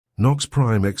Nox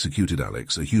Prime executed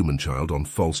Alex, a human child, on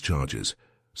false charges,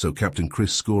 so Captain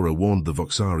Chris Scorer warned the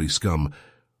Voxari scum,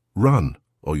 "Run,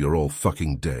 or you're all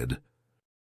fucking dead."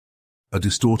 A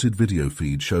distorted video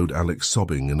feed showed Alex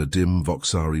sobbing in a dim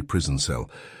Voxari prison cell.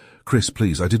 "Chris,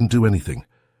 please, I didn't do anything.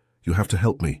 You have to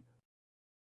help me."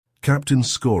 Captain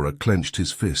Scorer clenched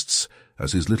his fists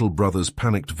as his little brother's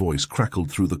panicked voice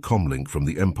crackled through the comlink from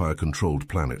the Empire-controlled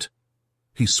planet.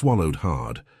 He swallowed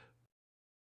hard.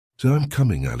 "So I'm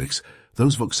coming, Alex.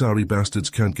 Those Voxari bastards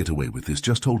can't get away with this.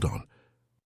 Just hold on."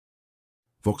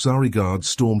 Voxari guards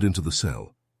stormed into the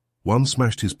cell. One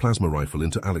smashed his plasma rifle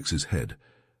into Alex's head.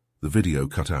 The video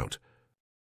cut out.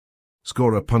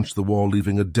 Scorer punched the wall,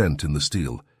 leaving a dent in the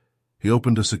steel. He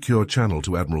opened a secure channel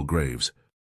to Admiral Graves.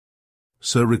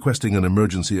 "Sir, requesting an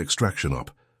emergency extraction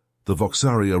op. The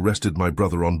Voxari arrested my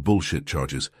brother on bullshit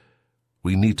charges.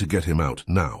 We need to get him out,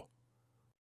 now."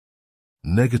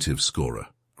 "Negative, Scorer,"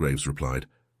 Graves replied.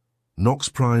 "Nox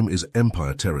Prime is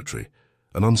Empire territory.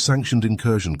 An unsanctioned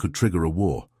incursion could trigger a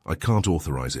war. I can't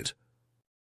authorize it."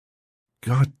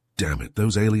 "God damn it,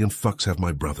 those alien fucks have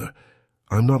my brother.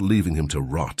 I'm not leaving him to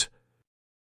rot."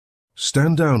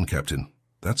 "Stand down, Captain.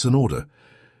 That's an order.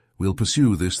 We'll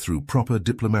pursue this through proper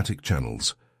diplomatic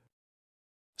channels."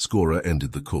 Scorer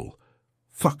ended the call.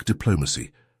 Fuck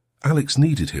diplomacy. Alex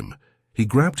needed him. He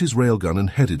grabbed his railgun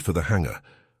and headed for the hangar.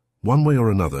 One way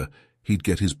or another, he'd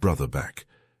get his brother back,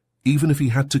 even if he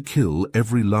had to kill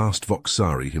every last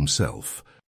Voxari himself.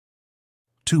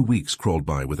 2 weeks crawled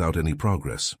by without any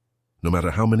progress. No matter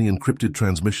how many encrypted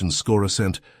transmissions Scorer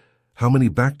sent, how many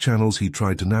back channels he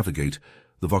tried to navigate,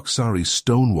 the Voxari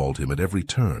stonewalled him at every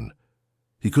turn.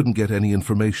 He couldn't get any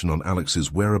information on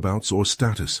Alex's whereabouts or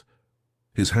status.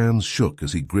 His hands shook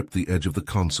as he gripped the edge of the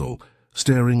console,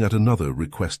 staring at another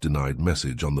request-denied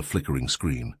message on the flickering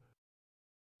screen.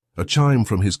 A chime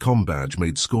from his comm badge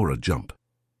made Scorer jump.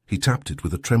 He tapped it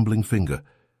with a trembling finger,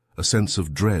 a sense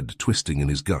of dread twisting in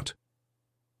his gut.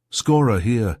 "Scorer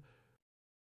here."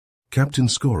 "Captain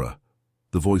Scorer."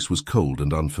 The voice was cold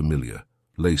and unfamiliar,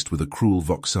 laced with a cruel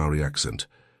Voxari accent.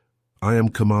 "I am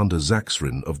Commander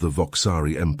Zaxrin of the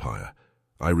Voxari Empire.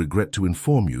 I regret to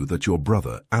inform you that your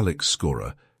brother, Alex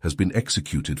Scorer, has been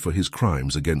executed for his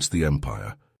crimes against the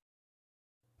Empire."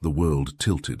 The world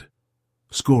tilted.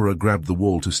 Scorer grabbed the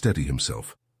wall to steady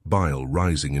himself, bile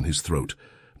rising in his throat.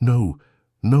 No,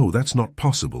 that's not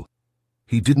possible.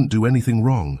 He didn't do anything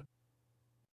wrong."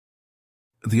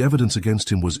 "The evidence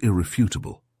against him was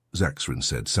irrefutable," Zaxrin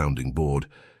said, sounding bored.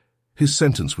 "His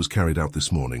sentence was carried out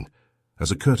this morning. As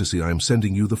a courtesy, I am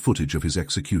sending you the footage of his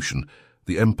execution.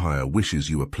 The Empire wishes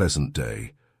you a pleasant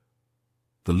day."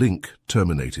 The link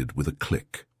terminated with a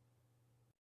click.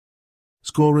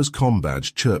 Scorer's comm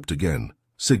badge chirped again,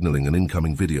 signaling an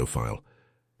incoming video file.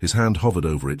 His hand hovered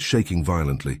over it, shaking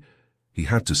violently. He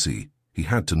had to see. He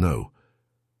had to know.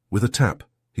 With a tap,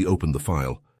 he opened the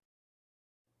file.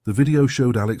 The video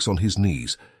showed Alex on his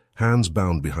knees, hands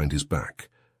bound behind his back.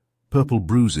 Purple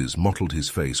bruises mottled his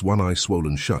face, one eye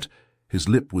swollen shut. His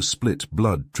lip was split,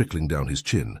 blood trickling down his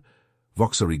chin.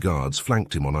 Voxari guards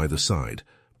flanked him on either side,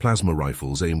 plasma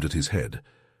rifles aimed at his head.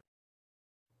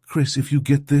 "Chris, if you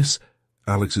get this—"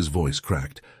 Alex's voice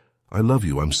cracked. "I love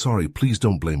you, I'm sorry, please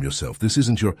don't blame yourself, this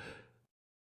isn't your—"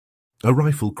 A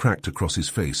rifle cracked across his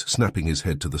face, snapping his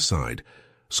head to the side.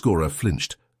 Scorer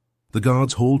flinched. The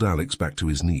guards hauled Alex back to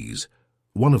his knees.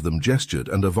 One of them gestured,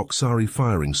 and a Voxari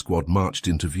firing squad marched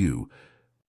into view.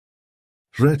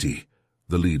 "Ready,"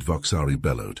 the lead Voxari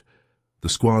bellowed. The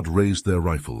squad raised their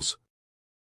rifles.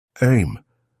 "Aim."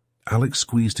 Alex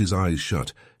squeezed his eyes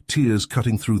shut, tears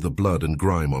cutting through the blood and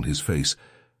grime on his face.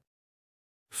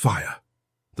 "Fire."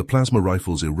 The plasma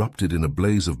rifles erupted in a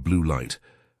blaze of blue light.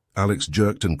 Alex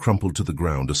jerked and crumpled to the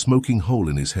ground, a smoking hole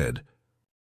in his head.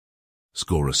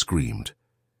 Scorer screamed.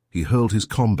 He hurled his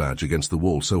comm badge against the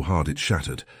wall so hard it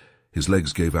shattered. His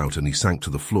legs gave out and he sank to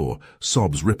the floor,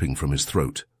 sobs ripping from his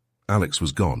throat. Alex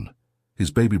was gone. His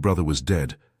baby brother was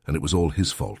dead, and it was all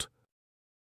his fault.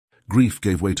 Grief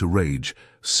gave way to rage,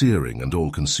 searing and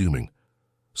all-consuming.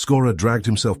 Scorer dragged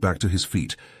himself back to his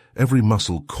feet, every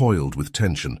muscle coiled with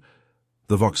tension.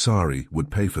 The Voxari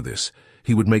would pay for this.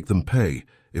 He would make them pay,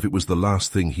 if it was the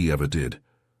last thing he ever did.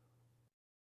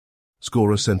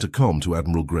 Scorer sent a comm to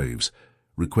Admiral Graves,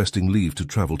 requesting leave to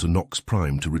travel to Nox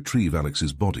Prime to retrieve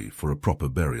Alex's body for a proper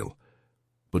burial.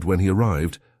 But when he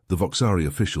arrived, the Voxari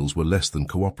officials were less than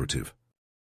cooperative.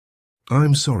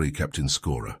 "I'm sorry, Captain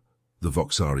Scorer," the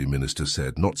Voxari minister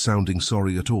said, not sounding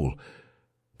sorry at all.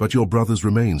 "But your brother's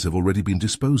remains have already been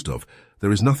disposed of.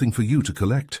 There is nothing for you to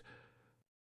collect."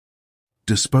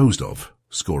 "Disposed of?"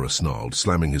 Scorer snarled,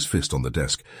 slamming his fist on the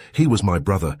desk. "He was my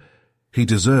brother. He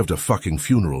deserved a fucking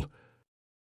funeral.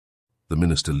 The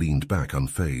minister leaned back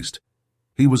unfazed.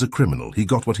 He was a criminal. He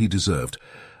got what he deserved.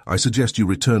 I suggest you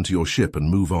return to your ship and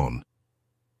move on.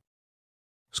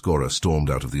 Skora stormed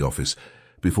out of the office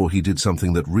before he did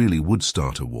something that really would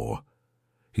start a war.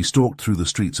 He stalked through the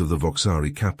streets of the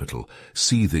Voxari capital,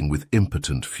 seething with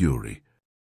impotent fury.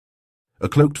 A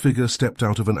cloaked figure stepped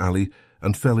out of an alley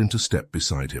and fell into step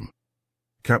beside him.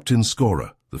 "Captain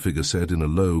Skora," the figure said in a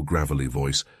low, gravelly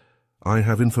voice, "I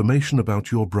have information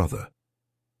about your brother."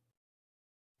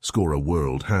 Skora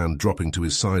whirled, hand dropping to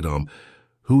his sidearm.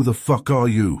 "Who the fuck are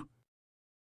you?"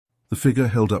 The figure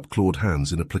held up clawed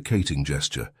hands in a placating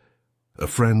gesture. "A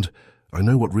friend. I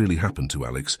know what really happened to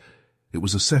Alex. It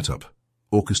was a setup,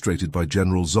 orchestrated by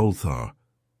General Zolthar."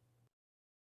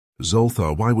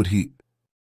 "Zolthar, why would he—"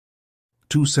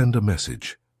 "To send a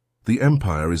message. The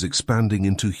Empire is expanding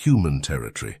into human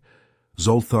territory.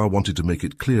 Zolthar wanted to make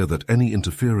it clear that any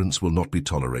interference will not be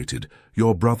tolerated.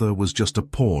 Your brother was just a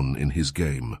pawn in his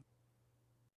game."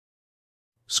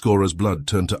 Skora's blood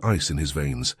turned to ice in his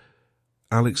veins.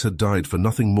 Alex had died for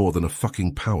nothing more than a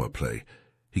fucking power play.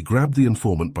 He grabbed the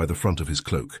informant by the front of his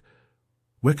cloak.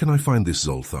 "Where can I find this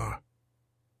Zolthar?"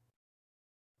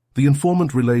 The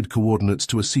informant relayed coordinates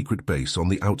to a secret base on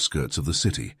the outskirts of the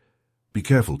city. "Be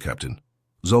careful, Captain.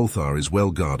 Zolthar is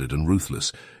well guarded and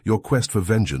ruthless. Your quest for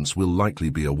vengeance will likely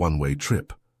be a one-way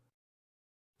trip."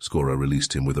 Skora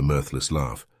released him with a mirthless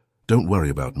laugh. "Don't worry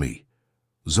about me.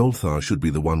 Zolthar should be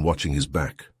the one watching his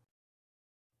back."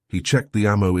 He checked the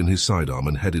ammo in his sidearm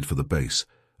and headed for the base,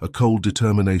 a cold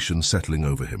determination settling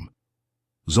over him.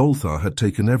 Zolthar had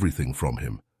taken everything from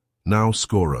him. Now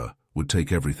Skora would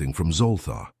take everything from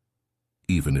Zolthar,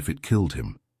 even if it killed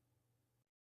him.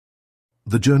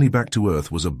 The journey back to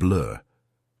Earth was a blur.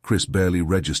 Chris barely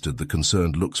registered the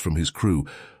concerned looks from his crew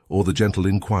or the gentle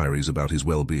inquiries about his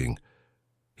well-being.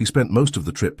 He spent most of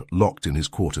the trip locked in his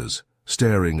quarters,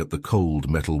 staring at the cold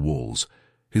metal walls,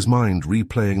 his mind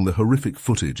replaying the horrific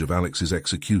footage of Alex's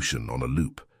execution on a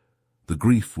loop. The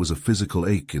grief was a physical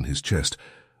ache in his chest,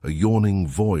 a yawning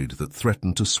void that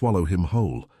threatened to swallow him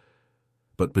whole.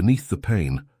 But beneath the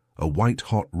pain, a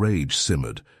white-hot rage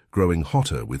simmered, growing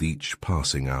hotter with each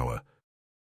passing hour.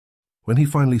 When he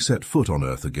finally set foot on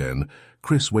Earth again,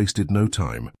 Chris wasted no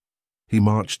time. He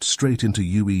marched straight into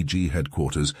UEG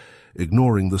headquarters,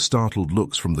 ignoring the startled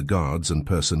looks from the guards and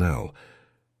personnel.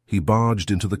 He barged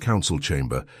into the council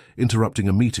chamber, interrupting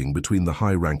a meeting between the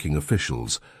high-ranking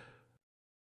officials.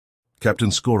 "Captain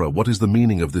Skora, what is the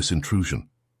meaning of this intrusion?"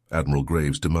 Admiral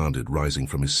Graves demanded, rising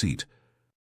from his seat.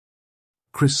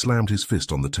 Chris slammed his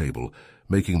fist on the table,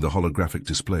 making the holographic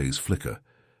displays flicker.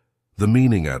 "The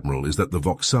meaning, Admiral, is that the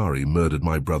Voxari murdered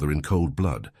my brother in cold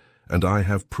blood, and I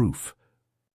have proof."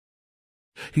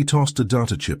 He tossed a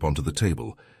data chip onto the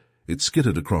table. It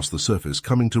skittered across the surface,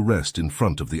 coming to rest in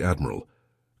front of the Admiral.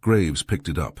 Graves picked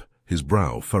it up, his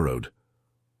brow furrowed.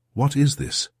 "What is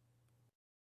this?"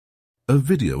 "A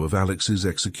video of Alex's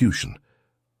execution,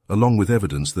 along with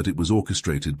evidence that it was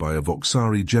orchestrated by a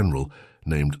Voxari general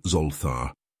named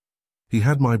Zolthar. He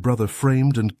had my brother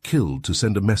framed and killed to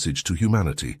send a message to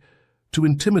humanity, to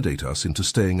intimidate us into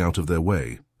staying out of their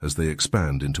way as they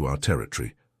expand into our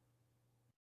territory."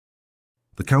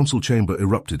 The council chamber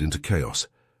erupted into chaos.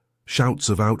 Shouts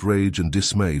of outrage and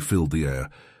dismay filled the air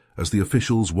as the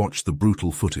officials watched the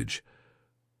brutal footage.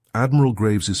 Admiral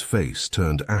Graves's face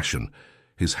turned ashen,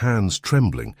 his hands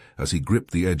trembling as he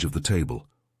gripped the edge of the table.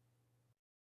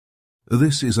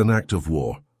 "This is an act of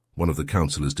war," one of the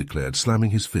councillors declared,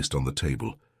 slamming his fist on the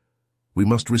table. "We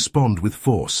must respond with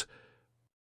force,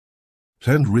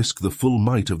 and risk the full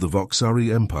might of the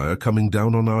Voxari Empire coming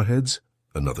down on our heads,"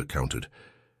 another countered.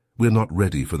 "We're not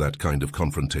ready for that kind of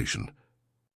confrontation."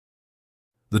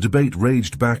 The debate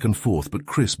raged back and forth, but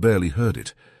Chris barely heard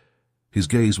it. His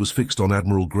gaze was fixed on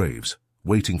Admiral Graves,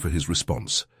 waiting for his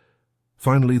response.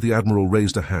 Finally, the Admiral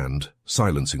raised a hand,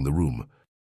 silencing the room.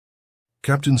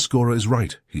 "Captain Skora is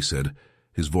right," he said,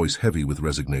 his voice heavy with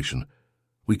resignation.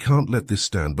 "We can't let this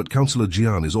stand, but Councillor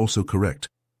Jian is also correct.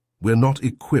 We're not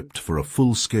equipped for a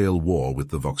full-scale war with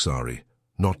the Voxari.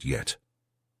 Not yet."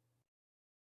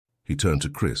 He turned to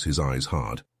Chris, his eyes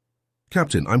hard.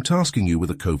 "Captain, I'm tasking you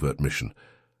with a covert mission.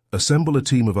 Assemble a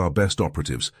team of our best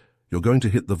operatives. You're going to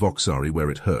hit the Voxari where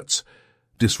it hurts.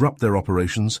 Disrupt their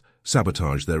operations,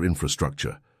 sabotage their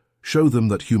infrastructure. Show them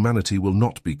that humanity will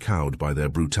not be cowed by their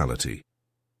brutality."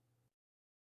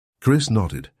 Chris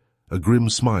nodded, a grim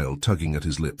smile tugging at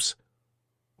his lips.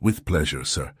 "With pleasure,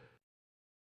 sir."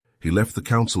 He left the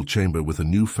council chamber with a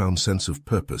newfound sense of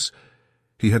purpose.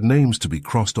 He had names to be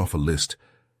crossed off a list,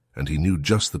 and he knew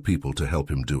just the people to help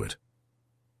him do it.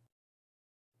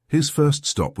 His first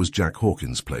stop was Jack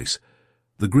Hawkins' place.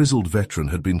 The grizzled veteran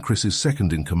had been Chris's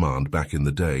second-in-command back in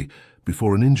the day,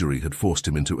 before an injury had forced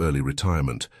him into early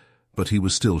retirement, but he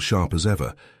was still sharp as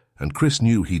ever, and Chris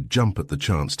knew he'd jump at the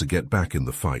chance to get back in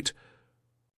the fight.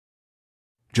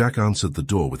 Jack answered the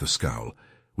door with a scowl,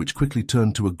 which quickly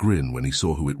turned to a grin when he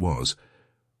saw who it was.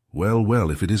 "Well,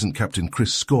 well, if it isn't Captain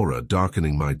Chris Scorer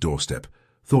darkening my doorstep.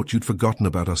 Thought you'd forgotten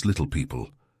about us little people."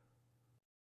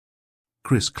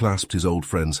 Chris clasped his old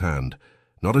friend's hand.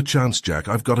 "Not a chance, Jack.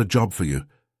 I've got a job for you.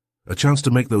 A chance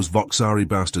to make those Voxari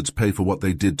bastards pay for what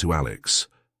they did to Alex."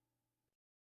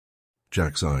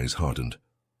 Jack's eyes hardened.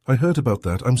 "I heard about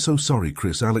that. I'm so sorry,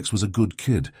 Chris. Alex was a good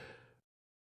kid."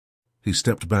 He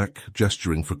stepped back,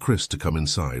 gesturing for Chris to come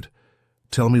inside.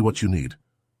 "Tell me what you need."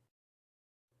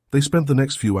 They spent the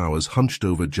next few hours hunched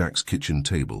over Jack's kitchen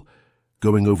table,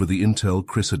 going over the intel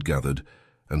Chris had gathered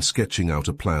and sketching out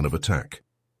a plan of attack.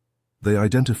 They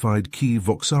identified key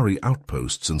Voxari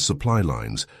outposts and supply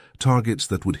lines, targets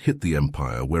that would hit the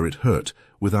Empire where it hurt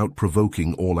without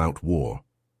provoking all-out war.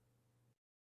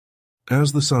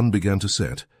 As the sun began to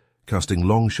set, casting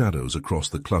long shadows across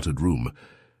the cluttered room,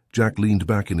 Jack leaned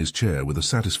back in his chair with a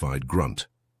satisfied grunt.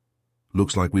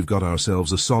 "Looks like we've got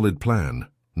ourselves a solid plan.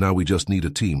 Now we just need a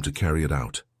team to carry it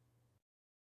out."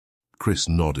 Chris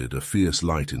nodded, a fierce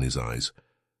light in his eyes.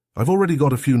 "I've already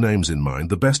got a few names in mind,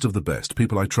 the best of the best,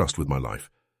 people I trust with my life."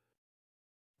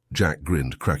 Jack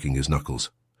grinned, cracking his knuckles.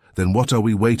 "Then what are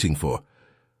we waiting for?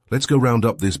 Let's go round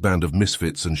up this band of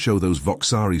misfits and show those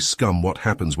Voxari scum what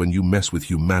happens when you mess with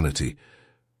humanity."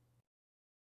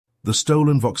 The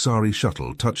stolen Voxari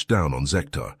shuttle touched down on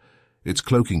Zektar, its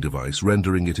cloaking device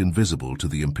rendering it invisible to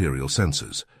the Imperial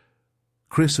sensors.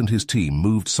 Chris and his team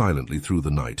moved silently through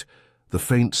the night, the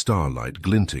faint starlight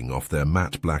glinting off their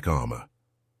matte black armor.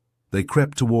 They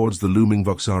crept towards the looming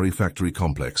Voxari factory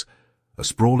complex, a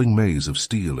sprawling maze of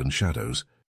steel and shadows.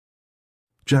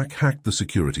 Jack hacked the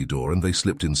security door and they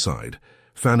slipped inside,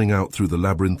 fanning out through the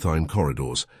labyrinthine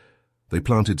corridors. They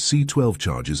planted C-12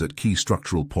 charges at key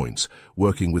structural points,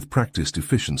 working with practiced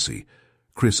efficiency.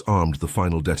 Chris armed the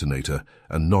final detonator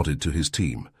and nodded to his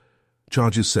team.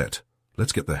 "Charges set.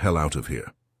 Let's get the hell out of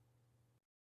here."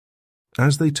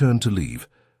 As they turned to leave,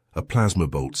 a plasma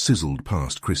bolt sizzled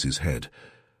past Chris's head.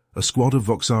 A squad of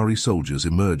Voxari soldiers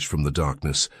emerged from the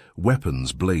darkness,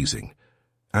 weapons blazing.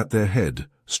 At their head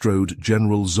strode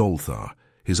General Zolthar,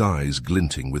 his eyes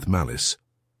glinting with malice.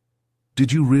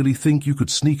 "Did you really think you could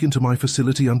sneak into my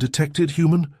facility undetected,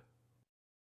 human?"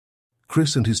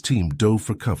 Chris and his team dove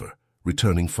for cover,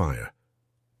 returning fire.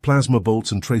 Plasma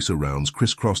bolts and tracer rounds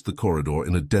crisscrossed the corridor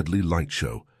in a deadly light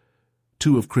show.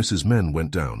 2 of Chris's men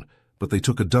went down, but they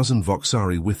took a dozen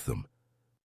Voxari with them.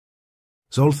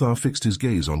 Zolthar fixed his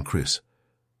gaze on Chris.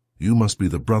 "You must be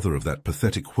the brother of that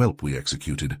pathetic whelp we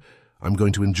executed. I'm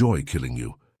going to enjoy killing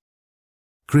you."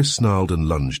 Chris snarled and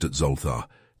lunged at Zolthar,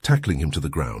 tackling him to the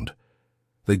ground.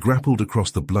 They grappled across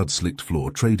the blood-slicked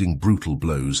floor, trading brutal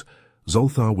blows.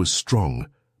 Zolthar was strong,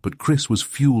 but Chris was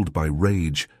fueled by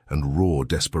rage and raw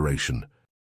desperation.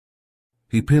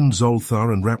 He pinned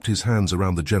Zolthar and wrapped his hands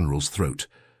around the general's throat.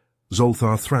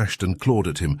 Zolthar thrashed and clawed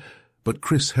at him, but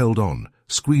Chris held on,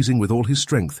 squeezing with all his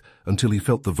strength until he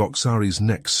felt the Voxari's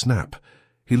neck snap.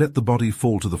 He let the body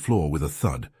fall to the floor with a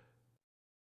thud.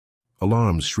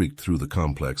 Alarms shrieked through the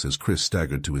complex as Chris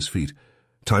staggered to his feet.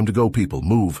 "Time to go, people.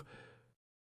 Move!"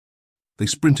 They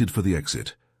sprinted for the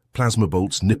exit, plasma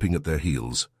bolts nipping at their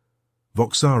heels.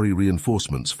 Voxari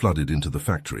reinforcements flooded into the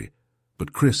factory,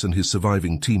 but Chris and his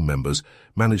surviving team members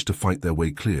managed to fight their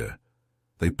way clear.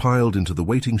 They piled into the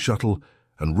waiting shuttle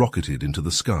and rocketed into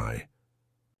the sky.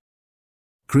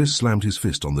 Chris slammed his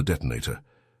fist on the detonator.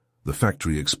 The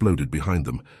factory exploded behind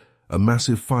them, a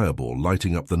massive fireball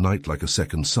lighting up the night like a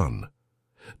second sun.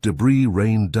 Debris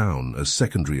rained down as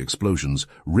secondary explosions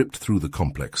ripped through the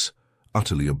complex,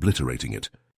 utterly obliterating it.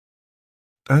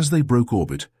 As they broke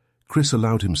orbit, Chris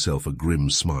allowed himself a grim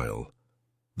smile.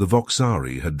 The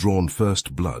Voxari had drawn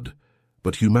first blood,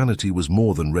 but humanity was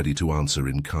more than ready to answer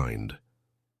in kind.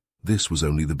 This was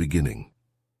only the beginning.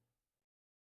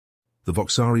 The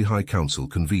Voxari High Council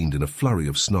convened in a flurry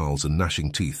of snarls and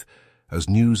gnashing teeth as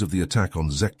news of the attack on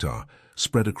Zektar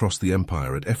spread across the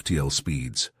Empire at FTL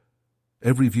speeds.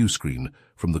 Every view screen,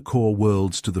 from the core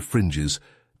worlds to the fringes,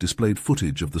 displayed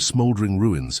footage of the smouldering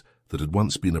ruins that had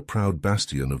once been a proud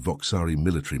bastion of Voxari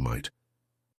military might.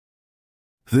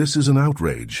 "This is an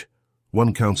outrage."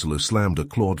 One councillor slammed a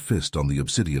clawed fist on the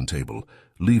obsidian table,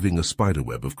 leaving a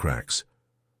spiderweb of cracks.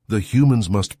 "The humans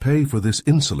must pay for this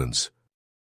insolence."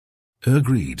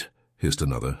 "Agreed," hissed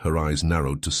another, her eyes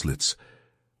narrowed to slits.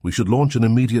 "We should launch an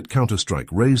immediate counterstrike,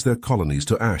 raise their colonies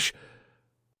to ash."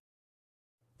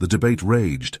 The debate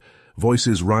raged,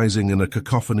 voices rising in a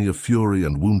cacophony of fury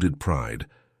and wounded pride.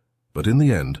 But in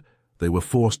the end, they were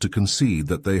forced to concede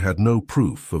that they had no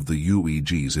proof of the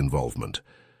UEG's involvement.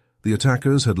 The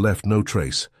attackers had left no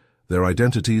trace, their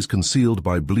identities concealed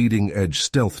by bleeding-edge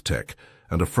stealth tech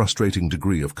and a frustrating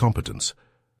degree of competence.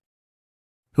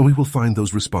 "We will find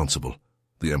those responsible,"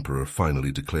 the Emperor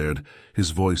finally declared, his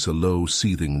voice a low,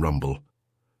 seething rumble.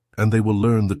 "And they will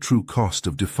learn the true cost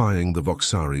of defying the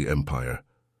Voxari Empire."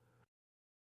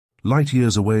 Light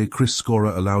years away, Chris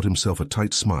Scora allowed himself a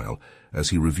tight smile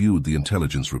as he reviewed the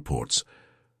intelligence reports.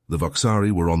 The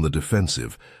Voxari were on the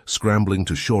defensive, scrambling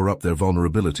to shore up their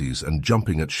vulnerabilities and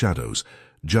jumping at shadows,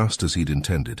 just as he'd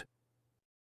intended.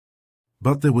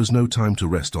 But there was no time to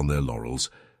rest on their laurels.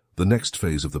 The next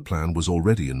phase of the plan was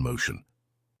already in motion.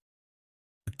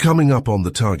 "Coming up on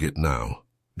the target now,"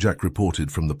 Jack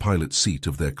reported from the pilot's seat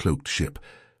of their cloaked ship.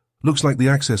 "Looks like the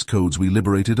access codes we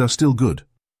liberated are still good."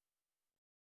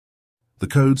 The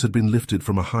codes had been lifted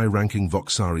from a high-ranking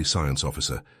Voxari science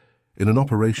officer, in an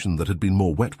operation that had been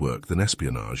more wet work than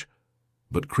espionage.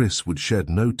 But Chris would shed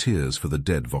no tears for the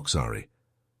dead Voxari.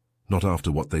 Not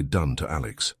after what they'd done to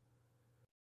Alex.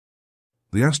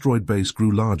 The asteroid base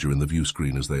grew larger in the view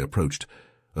screen as they approached,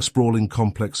 a sprawling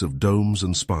complex of domes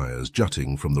and spires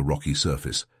jutting from the rocky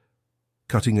surface.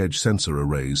 Cutting-edge sensor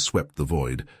arrays swept the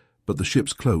void, but the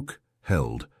ship's cloak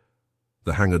held.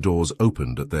 The hangar doors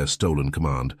opened at their stolen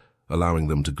command, allowing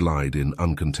them to glide in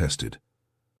uncontested.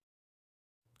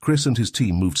 Chris and his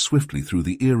team moved swiftly through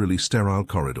the eerily sterile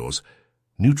corridors,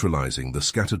 neutralizing the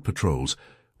scattered patrols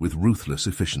with ruthless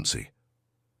efficiency.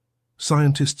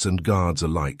 Scientists and guards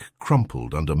alike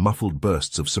crumpled under muffled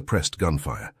bursts of suppressed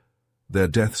gunfire, their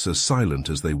deaths as silent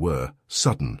as they were,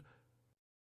 sudden.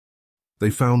 They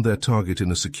found their target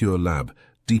in a secure lab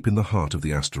deep in the heart of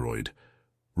the asteroid.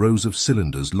 Rows of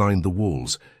cylinders lined the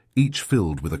walls, each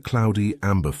filled with a cloudy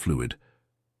amber fluid.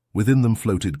 Within them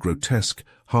floated grotesque,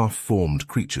 half-formed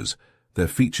creatures, their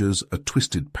features a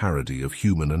twisted parody of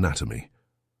human anatomy.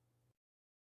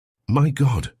 "My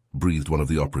God," breathed one of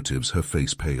the operatives, her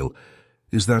face pale.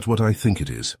 "Is that what I think it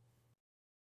is?"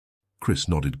 Chris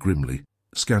nodded grimly,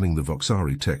 scanning the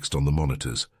Voxari text on the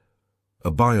monitors.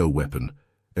 "A bioweapon,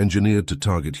 engineered to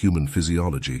target human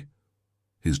physiology."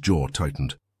 His jaw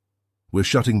tightened. "We're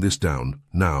shutting this down,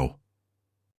 now."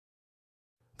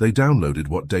 They downloaded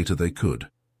what data they could,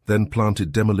 then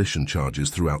planted demolition charges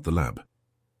throughout the lab.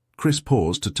 Chris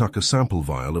paused to tuck a sample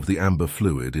vial of the amber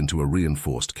fluid into a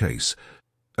reinforced case.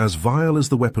 As vile as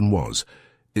the weapon was,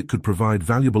 it could provide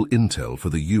valuable intel for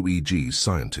the UEG's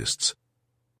scientists.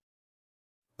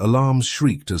 Alarms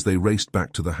shrieked as they raced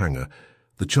back to the hangar,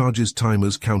 the charge's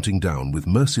timers counting down with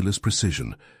merciless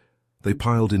precision. They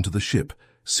piled into the ship,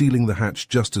 sealing the hatch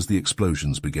just as the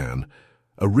explosions began,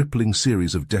 a rippling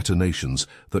series of detonations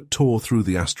that tore through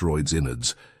the asteroid's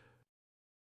innards.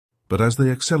 But as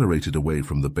they accelerated away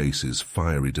from the base's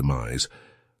fiery demise,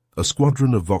 a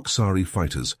squadron of Voxari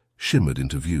fighters shimmered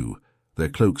into view, their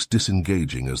cloaks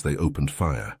disengaging as they opened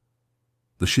fire.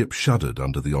 The ship shuddered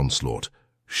under the onslaught,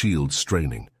 shields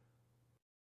straining.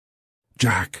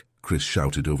 "Jack," Chris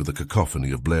shouted over the cacophony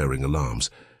of blaring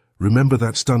alarms, "remember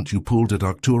that stunt you pulled at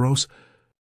Arcturus?"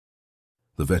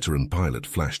 The veteran pilot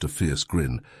flashed a fierce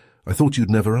grin. "I thought you'd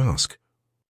never ask."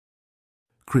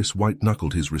 Chris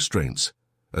white-knuckled his restraints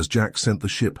as Jack sent the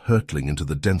ship hurtling into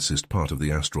the densest part of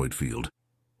the asteroid field,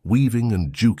 weaving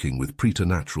and juking with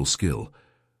preternatural skill.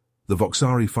 The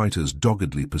Voxari fighters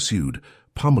doggedly pursued,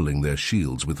 pummeling their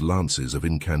shields with lances of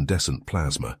incandescent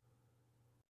plasma.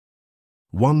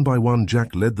 One by one,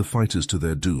 Jack led the fighters to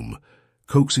their doom,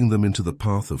 coaxing them into the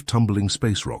path of tumbling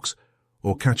space rocks,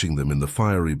 or catching them in the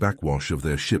fiery backwash of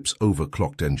their ship's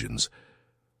overclocked engines.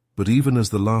 But even as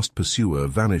the last pursuer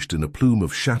vanished in a plume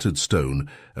of shattered stone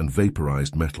and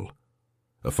vaporized metal,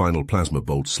 a final plasma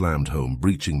bolt slammed home,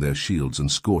 breaching their shields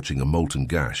and scorching a molten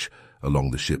gash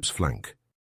along the ship's flank.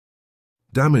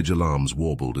 Damage alarms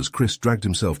warbled as Chris dragged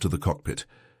himself to the cockpit,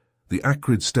 the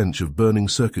acrid stench of burning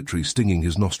circuitry stinging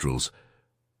his nostrils.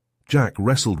 Jack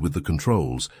wrestled with the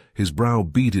controls, his brow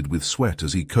beaded with sweat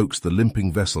as he coaxed the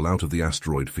limping vessel out of the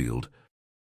asteroid field.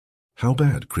 "How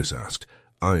bad?" Chris asked,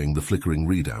 eyeing the flickering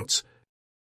readouts.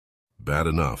 "Bad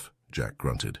enough," Jack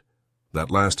grunted. "That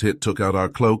last hit took out our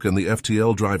cloak and the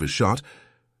FTL drive is shot.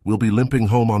 We'll be limping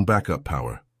home on backup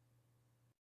power."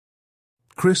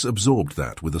 Chris absorbed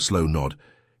that with a slow nod,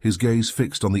 his gaze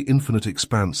fixed on the infinite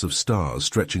expanse of stars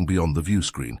stretching beyond the view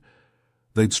screen.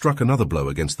 They'd struck another blow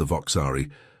against the Voxari,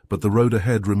 but the road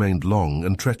ahead remained long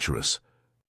and treacherous.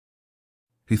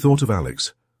 He thought of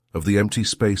Alex, of the empty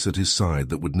space at his side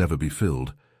that would never be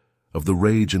filled, of the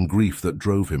rage and grief that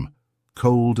drove him,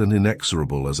 cold and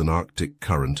inexorable as an Arctic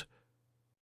current.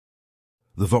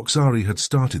 The Voxari had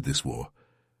started this war,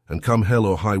 and come hell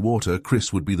or high water,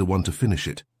 Chris would be the one to finish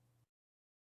it.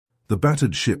 The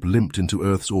battered ship limped into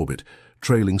Earth's orbit,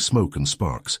 trailing smoke and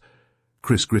sparks.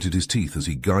 Chris gritted his teeth as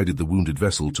he guided the wounded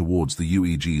vessel towards the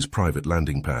UEG's private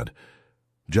landing pad.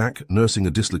 Jack, nursing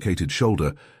a dislocated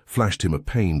shoulder, flashed him a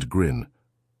pained grin.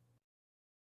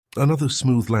 "Another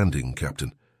smooth landing,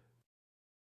 Captain."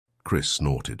 Chris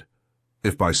snorted.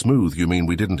 "If by smooth you mean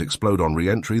we didn't explode on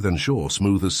re-entry, then sure,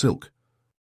 smooth as silk."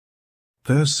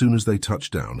 As soon as they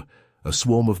touched down, a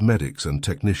swarm of medics and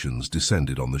technicians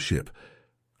descended on the ship.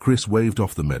 Chris waved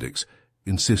off the medics,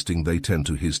 insisting they tend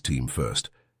to his team first.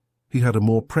 He had a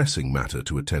more pressing matter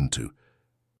to attend to.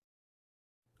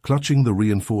 Clutching the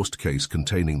reinforced case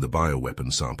containing the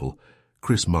bioweapon sample,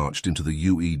 Chris marched into the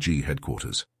UEG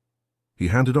headquarters. He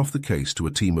handed off the case to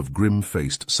a team of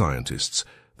grim-faced scientists,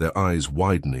 their eyes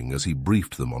widening as he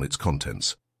briefed them on its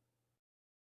contents.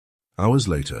 Hours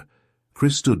later,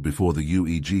 Chris stood before the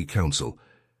UEG Council,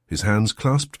 his hands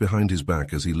clasped behind his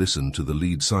back as he listened to the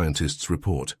lead scientist's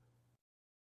report.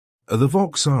 "The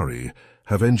Voxari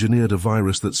have engineered a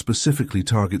virus that specifically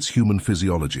targets human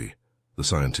physiology," the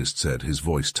scientist said, his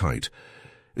voice tight.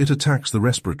 "It attacks the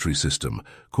respiratory system,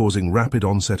 causing rapid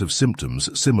onset of symptoms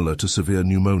similar to severe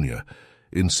pneumonia.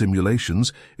 In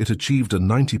simulations, it achieved a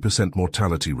 90%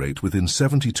 mortality rate within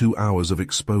 72 hours of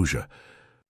exposure."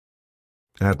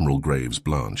 Admiral Graves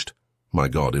blanched. "My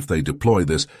God, if they deploy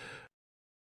this—"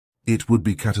 "It would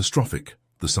be catastrophic,"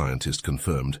 the scientist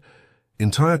confirmed.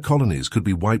 "Entire colonies could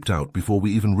be wiped out before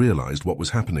we even realized what was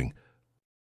happening."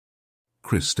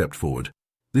 Chris stepped forward.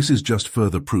 "This is just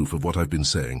further proof of what I've been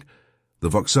saying. The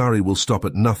Voxari will stop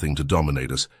at nothing to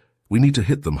dominate us. We need to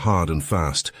hit them hard and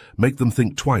fast, make them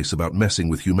think twice about messing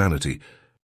with humanity."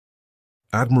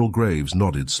 Admiral Graves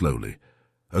nodded slowly.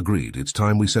 "Agreed, it's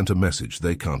time we sent a message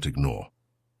they can't ignore."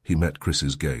 He met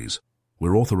Chris's gaze.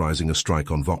 "We're authorizing a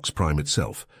strike on Vox Prime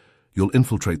itself. You'll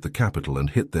infiltrate the capital and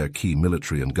hit their key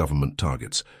military and government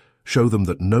targets. Show them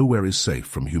that nowhere is safe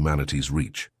from humanity's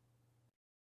reach."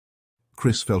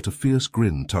 Chris felt a fierce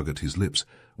grin tug at his lips.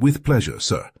 "With pleasure,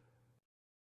 sir."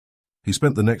 He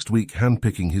spent the next week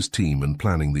handpicking his team and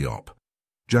planning the op.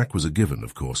 Jack was a given,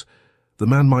 of course. The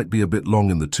man might be a bit long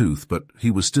in the tooth, but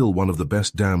he was still one of the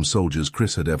best damn soldiers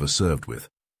Chris had ever served with.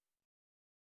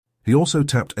 He also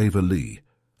tapped Ava Lee,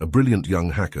 a brilliant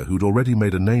young hacker who'd already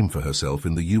made a name for herself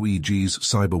in the UEG's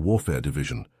cyber warfare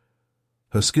division.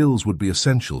 Her skills would be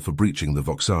essential for breaching the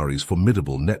Voxari's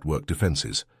formidable network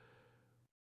defenses.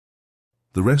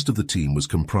 The rest of the team was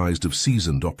comprised of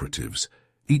seasoned operatives,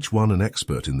 each one an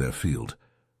expert in their field.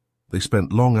 They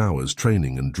spent long hours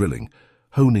training and drilling,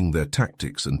 honing their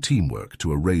tactics and teamwork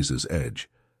to a razor's edge.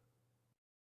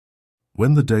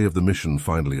 When the day of the mission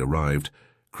finally arrived,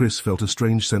 Chris felt a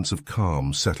strange sense of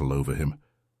calm settle over him.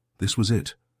 This was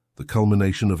it, the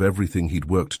culmination of everything he'd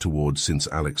worked towards since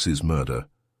Alex's murder.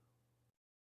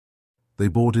 They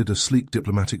boarded a sleek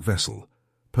diplomatic vessel,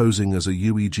 posing as a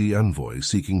UEG envoy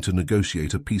seeking to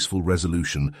negotiate a peaceful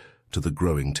resolution to the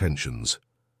growing tensions.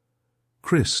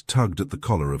 Chris tugged at the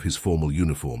collar of his formal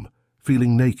uniform,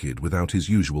 feeling naked without his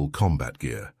usual combat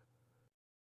gear.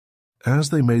 As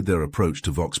they made their approach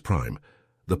to Vox Prime,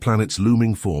 the planet's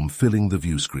looming form filling the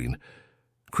view screen,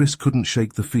 Chris couldn't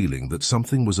shake the feeling that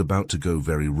something was about to go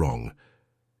very wrong.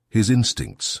 His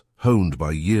instincts, honed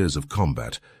by years of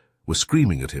combat, were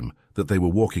screaming at him that they were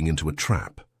walking into a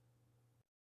trap.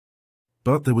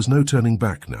 But there was no turning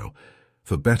back now.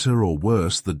 For better or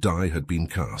worse, the die had been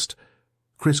cast.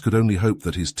 Chris could only hope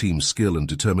that his team's skill and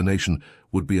determination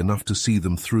would be enough to see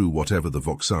them through whatever the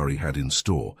Voxari had in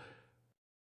store.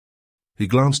 He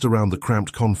glanced around the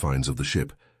cramped confines of the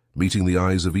ship, meeting the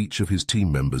eyes of each of his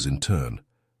team members in turn.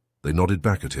 They nodded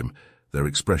back at him, their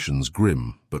expressions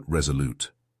grim but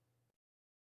resolute.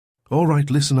 "All right,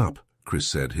 listen up," Chris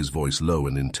said, his voice low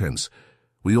and intense.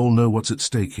 "We all know what's at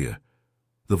stake here.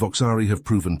 The Voxari have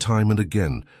proven time and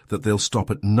again that they'll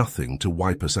stop at nothing to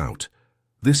wipe us out.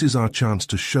 This is our chance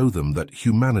to show them that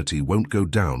humanity won't go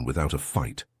down without a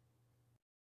fight."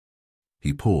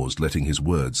 He paused, letting his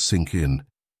words sink in.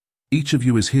 "Each of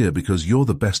you is here because you're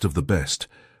the best of the best.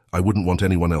 I wouldn't want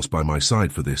anyone else by my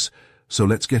side for this. So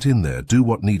let's get in there, do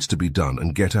what needs to be done,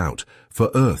 and get out.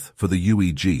 For Earth, for the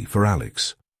UEG, for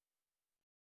Alex."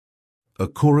 A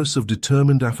chorus of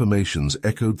determined affirmations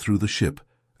echoed through the ship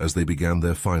as they began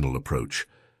their final approach.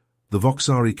 The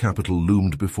Voxari capital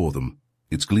loomed before them,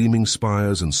 its gleaming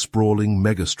spires and sprawling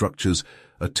megastructures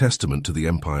a testament to the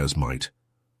Empire's might.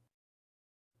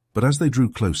 But as they drew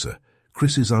closer,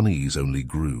 Chris's unease only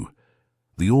grew.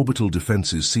 The orbital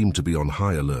defenses seemed to be on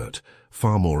high alert,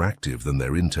 far more active than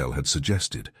their intel had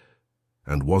suggested.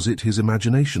 And was it his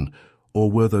imagination,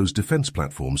 or were those defense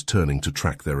platforms turning to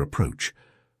track their approach?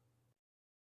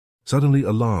 Suddenly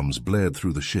alarms blared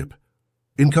through the ship.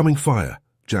 "Incoming fire!"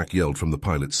 Jack yelled from the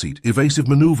pilot's seat. "Evasive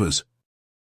maneuvers!"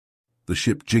 The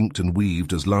ship jinked and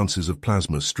weaved as lances of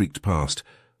plasma streaked past,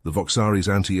 the Voxari's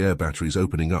anti-air batteries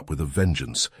opening up with a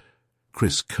vengeance.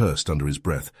 Chris cursed under his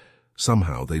breath.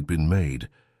 Somehow they'd been made.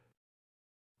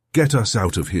 "Get us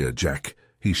out of here, Jack,"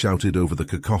 he shouted over the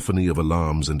cacophony of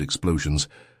alarms and explosions.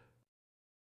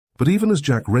 But even as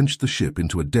Jack wrenched the ship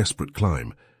into a desperate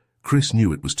climb, Chris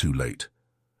knew it was too late.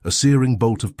 A searing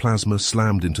bolt of plasma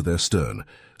slammed into their stern,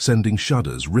 sending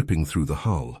shudders ripping through the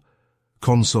hull.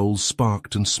 Consoles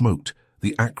sparked and smoked,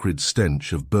 the acrid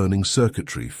stench of burning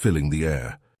circuitry filling the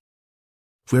air.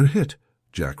 "We're hit,"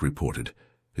 Jack reported,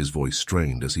 his voice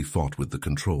strained as he fought with the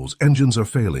controls. "Engines are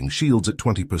failing, shields at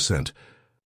 20%.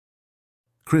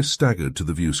 Chris staggered to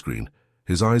the view screen,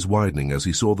 his eyes widening as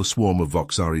he saw the swarm of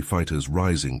Voxari fighters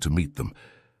rising to meet them,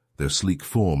 their sleek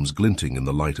forms glinting in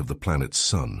the light of the planet's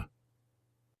sun.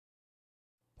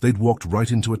 They'd walked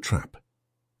right into a trap,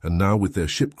 and now with their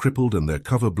ship crippled and their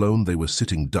cover blown, they were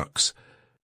sitting ducks.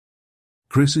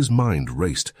 Chris's mind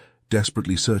raced,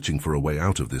 desperately searching for a way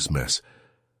out of this mess.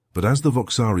 But as the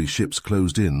Voxari ships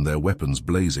closed in, their weapons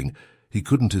blazing, he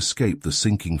couldn't escape the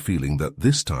sinking feeling that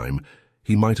this time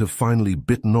he might have finally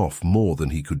bitten off more than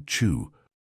he could chew.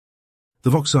 The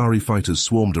Voxari fighters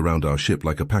swarmed around our ship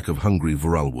like a pack of hungry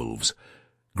voralwolves.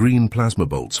 Green plasma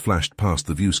bolts flashed past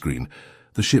the view screen.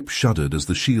 The ship shuddered as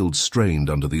the shields strained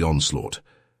under the onslaught.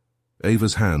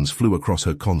 Ava's hands flew across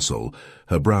her console,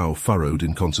 her brow furrowed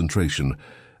in concentration,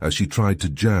 as she tried to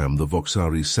jam the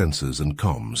Voxari's sensors and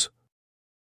comms.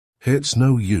 "It's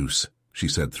no use," she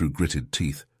said through gritted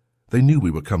teeth. "They knew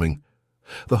we were coming.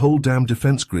 The whole damn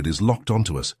defense grid is locked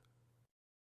onto us."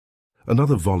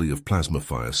 Another volley of plasma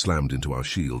fire slammed into our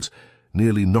shields,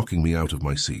 nearly knocking me out of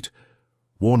my seat.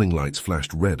 Warning lights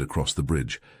flashed red across the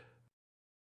bridge.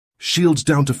 "Shields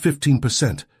down to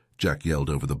 15%, Jack yelled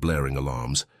over the blaring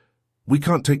alarms. "We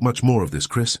can't take much more of this,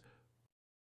 Chris."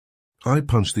 I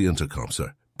punched the intercom,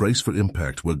 "Sir. Brace for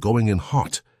impact. We're going in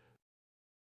hot."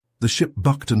 The ship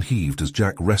bucked and heaved as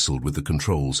Jack wrestled with the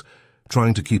controls,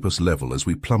 trying to keep us level as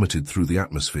we plummeted through the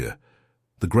atmosphere.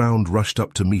 The ground rushed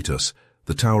up to meet us,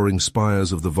 the towering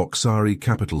spires of the Voxari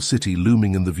capital city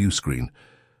looming in the view screen.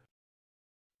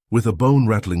 With a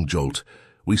bone-rattling jolt,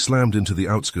 we slammed into the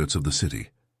outskirts of the city.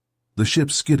 The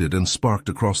ship skidded and sparked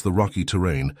across the rocky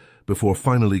terrain before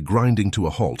finally grinding to a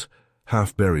halt,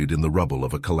 half buried in the rubble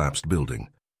of a collapsed building.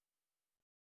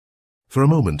 For a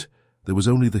moment, there was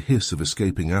only the hiss of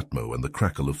escaping atmo and the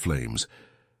crackle of flames.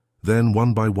 Then,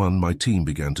 one by one, my team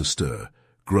began to stir,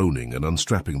 groaning and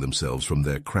unstrapping themselves from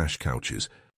their crash couches.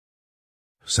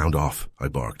 "Sound off," I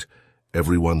barked.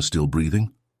 "Everyone still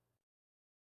breathing?"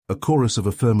 A chorus of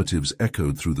affirmatives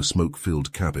echoed through the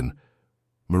smoke-filled cabin.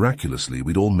 Miraculously,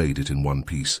 we'd all made it in one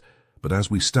piece, but as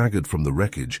we staggered from the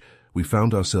wreckage, we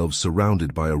found ourselves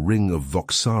surrounded by a ring of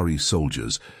Voxari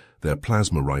soldiers, their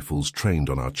plasma rifles trained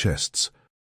on our chests.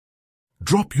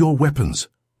 "Drop your weapons,"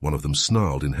 one of them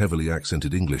snarled in heavily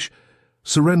accented English.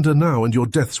 "Surrender now and your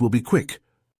deaths will be quick."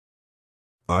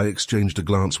 I exchanged a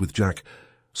glance with Jack,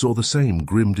 saw the same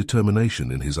grim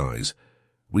determination in his eyes.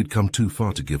 We'd come too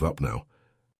far to give up now.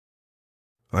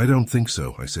 "I don't think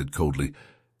so," I said coldly,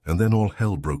 and then all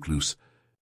hell broke loose.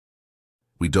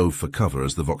 We dove for cover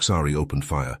as the Voxari opened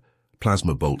fire,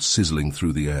 plasma bolts sizzling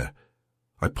through the air.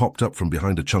 I popped up from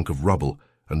behind a chunk of rubble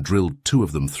and drilled 2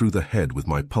 of them through the head with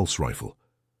my pulse rifle.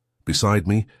 Beside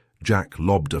me, Jack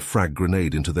lobbed a frag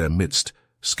grenade into their midst,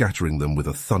 scattering them with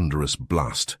a thunderous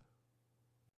blast.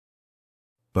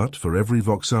 But for every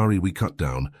Voxari we cut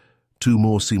down, 2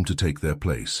 more seemed to take their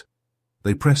place.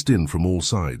 They pressed in from all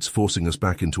sides, forcing us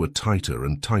back into a tighter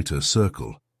and tighter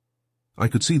circle. I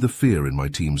could see the fear in my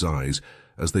team's eyes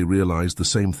as they realized the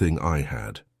same thing I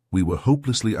had. We were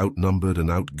hopelessly outnumbered and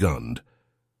outgunned.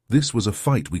 This was a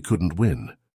fight we couldn't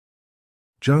win.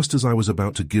 Just as I was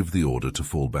about to give the order to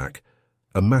fall back,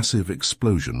 a massive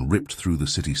explosion ripped through the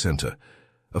city center.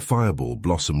 A fireball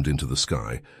blossomed into the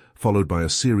sky, followed by a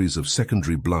series of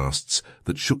secondary blasts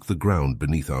that shook the ground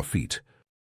beneath our feet.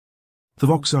 The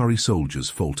Voxari soldiers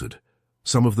faltered,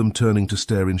 some of them turning to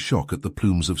stare in shock at the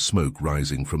plumes of smoke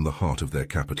rising from the heart of their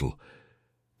capital.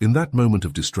 In that moment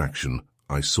of distraction,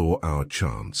 I saw our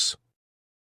chance.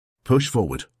 "Push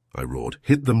forward," I roared.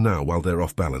 "Hit them now while they're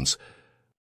off balance."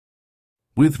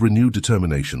 With renewed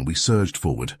determination, we surged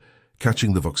forward,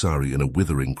 catching the Voxari in a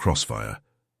withering crossfire.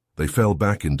 They fell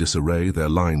back in disarray, their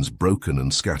lines broken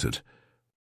and scattered.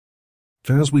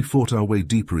 As we fought our way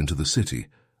deeper into the city,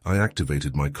 I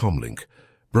activated my comlink.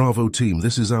 "Bravo team,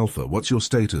 this is Alpha. What's your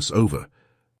status? Over."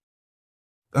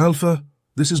 "Alpha,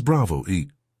 this is Bravo, E,"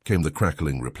 came the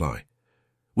crackling reply.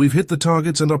 "We've hit the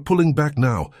targets and are pulling back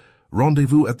now.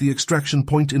 Rendezvous at the extraction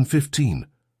point in 15.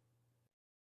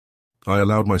 I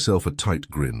allowed myself a tight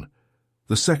grin.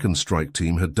 The second strike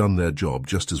team had done their job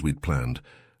just as we'd planned.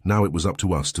 Now it was up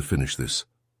to us to finish this.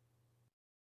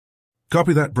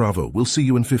 "Copy that, Bravo. We'll see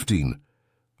you in 15.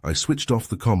 I switched off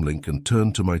the comlink and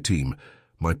turned to my team,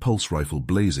 my pulse rifle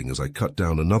blazing as I cut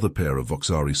down another pair of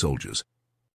Voxari soldiers.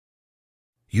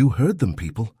 "You heard them,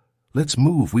 people. Let's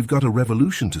move. We've got a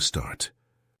revolution to start."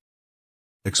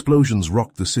 Explosions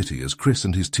rocked the city as Chris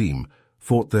and his team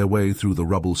fought their way through the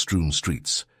rubble-strewn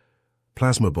streets.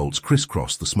 Plasma bolts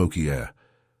crisscrossed the smoky air.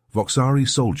 Voxari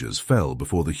soldiers fell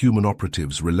before the human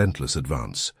operatives' relentless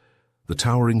advance. The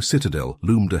towering citadel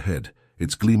loomed ahead,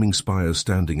 its gleaming spires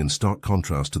standing in stark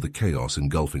contrast to the chaos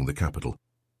engulfing the capital.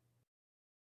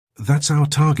 "That's our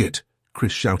target,"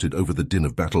 Chris shouted over the din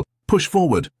of battle. "Push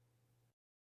forward!"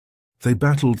 They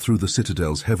battled through the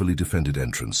citadel's heavily defended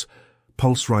entrance,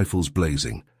 pulse rifles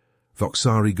blazing.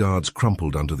 Voxari guards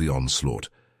crumpled under the onslaught.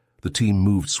 The team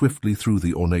moved swiftly through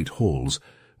the ornate halls,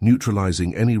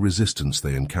 neutralizing any resistance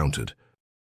they encountered.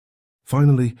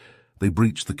 Finally, they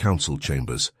breached the council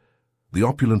chambers. The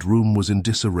opulent room was in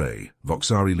disarray,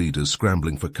 Voxari leaders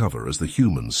scrambling for cover as the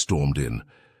humans stormed in.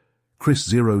 Chris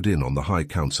zeroed in on the High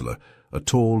Counselor, a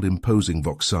tall, imposing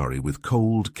Voxari with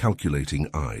cold, calculating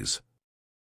eyes.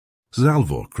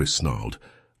 "Zalvor," Chris snarled,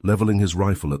 leveling his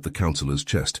rifle at the Counselor's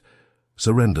chest.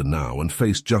 "Surrender now and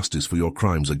face justice for your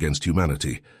crimes against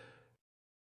humanity."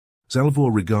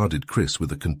 Zalvor regarded Chris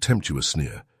with a contemptuous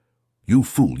sneer. "You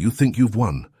fool, you think you've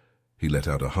won?" He let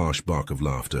out a harsh bark of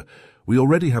laughter. "We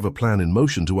already have a plan in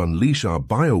motion to unleash our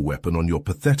bioweapon on your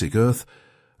pathetic Earth.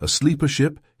 A sleeper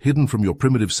ship, hidden from your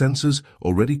primitive sensors,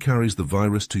 already carries the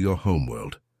virus to your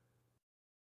homeworld."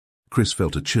 Chris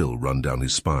felt a chill run down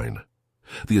his spine.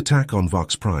 The attack on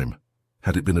Vox Prime,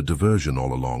 had it been a diversion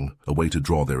all along, a way to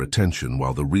draw their attention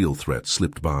while the real threat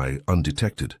slipped by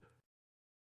undetected?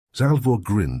 Zalvor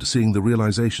grinned, seeing the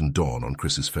realization dawn on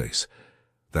Chris's face.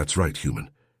 "That's right, human.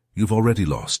 You've already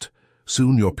lost.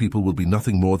 Soon your people will be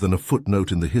nothing more than a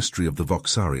footnote in the history of the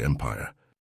Voxari Empire."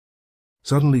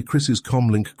 Suddenly, Chris's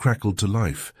comlink crackled to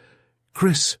life.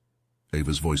 "Chris!"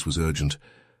 Ava's voice was urgent.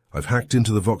 "I've hacked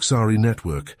into the Voxari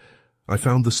network. I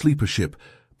found the sleeper ship,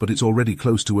 but it's already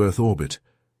close to Earth orbit.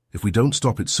 If we don't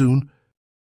stop it soon—"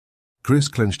 Chris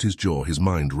clenched his jaw, his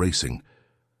mind racing.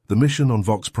 The mission on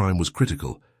Vox Prime was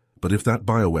critical, but if that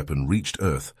bioweapon reached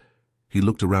Earth— He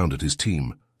looked around at his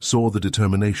team, saw the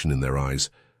determination in their eyes.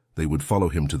 They would follow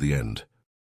him to the end.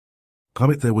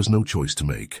 There was no choice to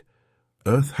make.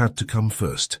 Earth had to come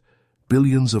first.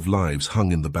 Billions of lives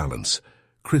hung in the balance.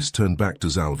 Chris turned back to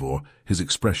Zalvor, his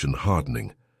expression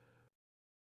hardening.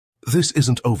 "This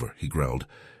isn't over," he growled.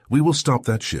 "We will stop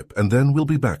that ship, and then we'll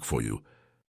be back for you."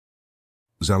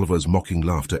 Zalvor's mocking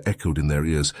laughter echoed in their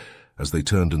ears as they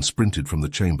turned and sprinted from the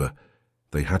chamber.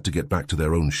 They had to get back to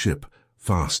their own ship,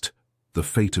 fast. The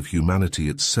fate of humanity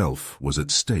itself was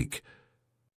at stake.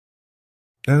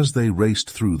 As they raced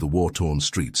through the war-torn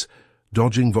streets,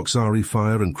 dodging Voxari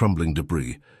fire and crumbling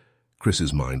debris,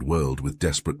 Chris's mind whirled with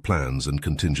desperate plans and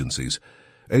contingencies.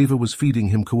 Ava was feeding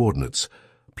him coordinates,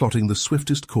 plotting the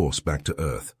swiftest course back to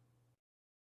Earth.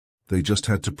 They just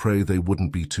had to pray they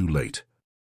wouldn't be too late.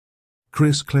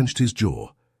 Chris clenched his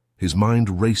jaw, his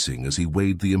mind racing as he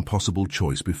weighed the impossible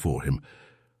choice before him.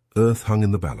 Earth hung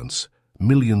in the balance,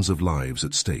 millions of lives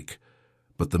at stake.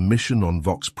 But the mission on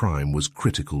Vox Prime was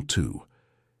critical too.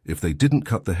 If they didn't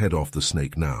cut the head off the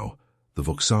snake now, the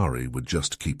Voxari would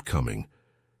just keep coming.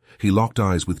 He locked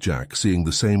eyes with Jack, seeing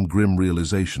the same grim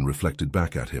realization reflected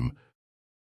back at him.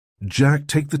 "Jack,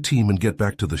 take the team and get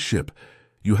back to the ship.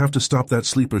 You have to stop that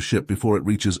sleeper ship before it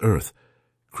reaches Earth."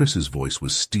 Chris's voice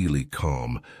was steely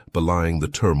calm, belying the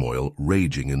turmoil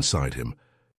raging inside him.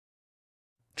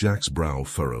 Jack's brow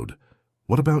furrowed.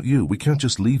 "What about you? We can't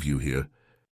just leave you here."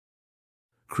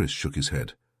 Chris shook his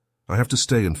head. "I have to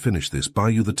stay and finish this, buy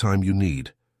you the time you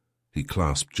need." He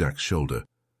clasped Jack's shoulder.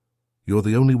 "You're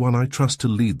the only one I trust to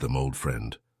lead them, old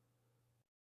friend."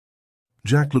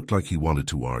 Jack looked like he wanted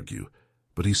to argue,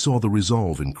 but he saw the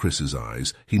resolve in Chris's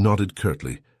eyes. He nodded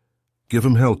curtly. "Give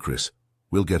 'em hell, Chris.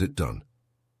 We'll get it done."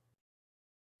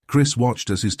 Chris watched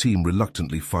as his team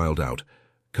reluctantly filed out,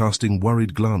 casting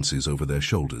worried glances over their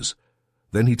shoulders.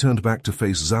 Then he turned back to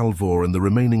face Zalvor and the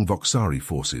remaining Voxari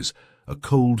forces, a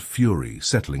cold fury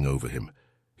settling over him.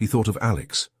 He thought of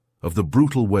Alex, of the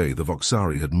brutal way the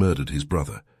Voxari had murdered his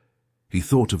brother. He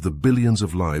thought of the billions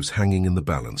of lives hanging in the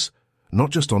balance, not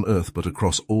just on Earth but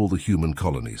across all the human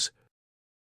colonies.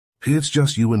 "It's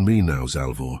just you and me now,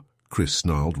 Zalvor," Chris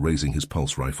snarled, raising his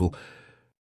pulse rifle.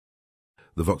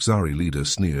 The Voxari leader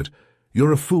sneered.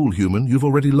 "You're a fool, human. You've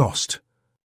already lost."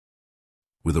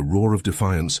 With a roar of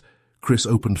defiance, Chris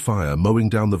opened fire, mowing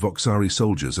down the Voxari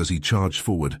soldiers as he charged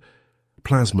forward.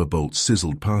 Plasma bolts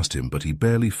sizzled past him, but he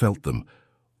barely felt them.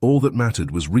 All that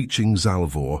mattered was reaching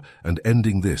Zalvor and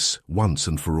ending this once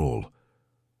and for all.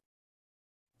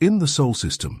 In the Sol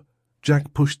system,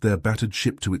 Jack pushed their battered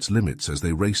ship to its limits as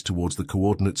they raced towards the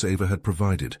coordinates Ava had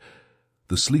provided.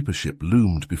 The sleeper ship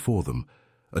loomed before them,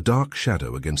 a dark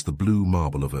shadow against the blue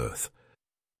marble of Earth.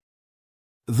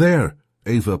 "There,"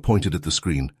 Ava pointed at the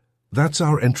screen. "That's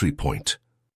our entry point."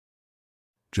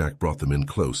 Jack brought them in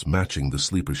close, matching the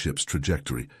sleeper ship's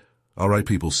trajectory. "All right,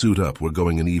 people, suit up. We're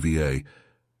going in EVA."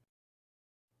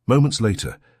 Moments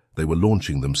later, they were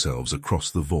launching themselves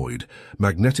across the void,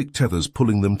 magnetic tethers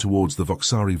pulling them towards the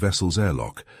Voxari vessel's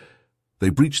airlock. They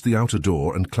breached the outer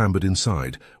door and clambered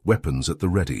inside, weapons at the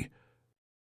ready.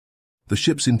 The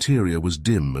ship's interior was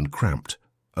dim and cramped,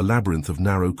 a labyrinth of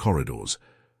narrow corridors.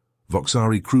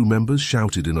 Voxari crew members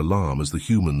shouted in alarm as the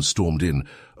humans stormed in,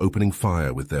 opening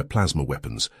fire with their plasma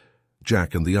weapons.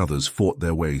 Jack and the others fought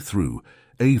their way through,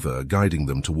 Ava guiding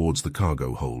them towards the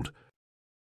cargo hold.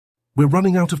 "We're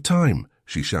running out of time,"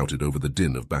 she shouted over the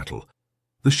din of battle.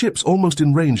 "The ship's almost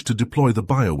in range to deploy the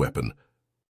bioweapon."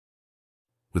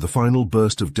 With a final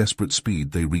burst of desperate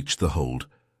speed, they reached the hold.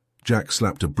 Jack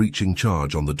slapped a breaching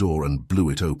charge on the door and blew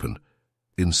it open.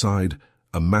 Inside,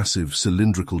 a massive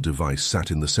cylindrical device sat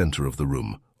in the center of the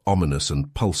room, ominous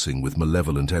and pulsing with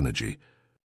malevolent energy.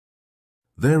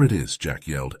 "There it is," Jack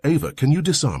yelled. "Ava, can you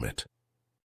disarm it?"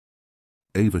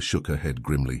 Ava shook her head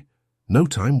grimly. "No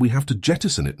time, we have to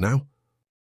jettison it now."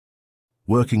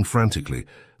 Working frantically,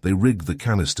 they rigged the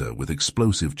canister with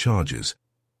explosive charges.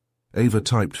 Ava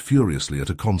typed furiously at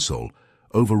a console,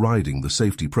 overriding the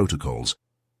safety protocols.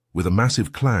 With a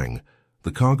massive clang,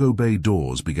 the cargo bay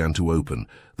doors began to open,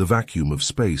 the vacuum of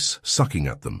space sucking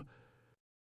at them.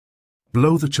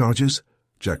 "Blow the charges,"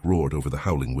 Jack roared over the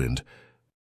howling wind.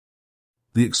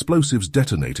 The explosives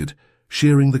detonated,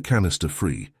 shearing the canister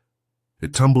free.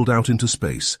 It tumbled out into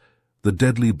space, the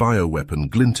deadly bioweapon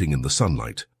glinting in the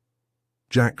sunlight.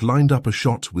 Jack lined up a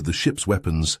shot with the ship's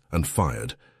weapons and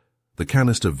fired. The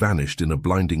canister vanished in a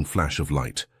blinding flash of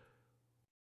light.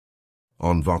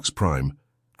 On Vox Prime,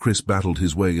 Chris battled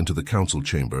his way into the council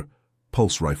chamber,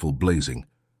 pulse rifle blazing.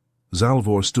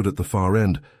 Zalvor stood at the far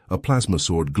end, a plasma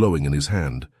sword glowing in his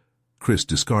hand. Chris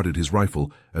discarded his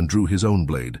rifle and drew his own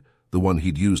blade, the one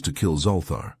he'd used to kill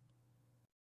Zolthar.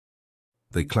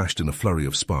 They clashed in a flurry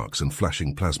of sparks and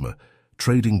flashing plasma,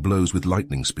 trading blows with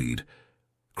lightning speed.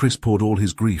 Chris poured all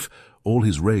his grief, all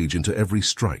his rage into every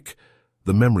strike,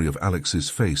 the memory of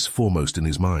Alex's face foremost in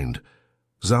his mind.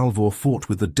 Zalvor fought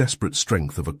with the desperate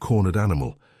strength of a cornered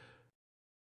animal.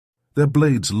 Their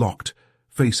blades locked,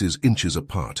 faces inches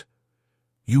apart.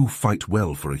 "You fight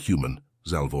well for a human,"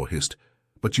 Zalvor hissed,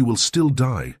 "but you will still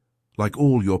die, like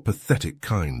all your pathetic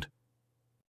kind."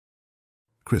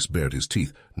 Chris bared his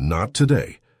teeth. "Not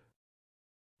today."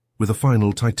 With a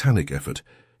final titanic effort,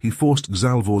 he forced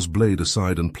Zalvor's blade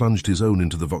aside and plunged his own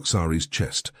into the Voxari's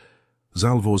chest.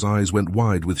 Zalvor's eyes went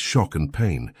wide with shock and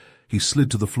pain. He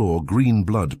slid to the floor, green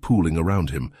blood pooling around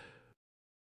him.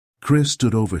 Chris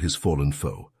stood over his fallen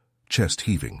foe, chest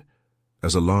heaving,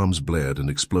 as alarms blared and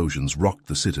explosions rocked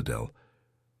the citadel.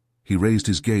 He raised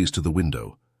his gaze to the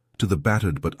window, to the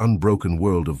battered but unbroken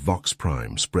world of Vox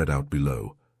Prime spread out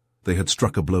below. They had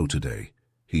struck a blow today,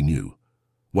 he knew,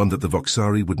 one that the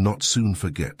Voxari would not soon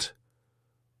forget.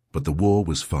 But the war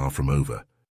was far from over.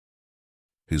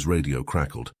 His radio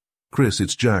crackled. "Chris,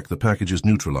 it's Jack. The package is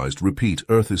neutralized. Repeat,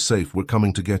 Earth is safe. We're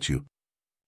coming to get you."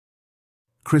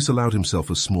 Chris allowed himself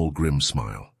a small grim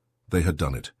smile. They had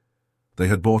done it. They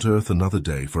had bought Earth another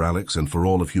day for Alex and for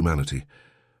all of humanity.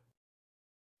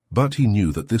 But he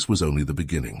knew that this was only the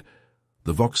beginning.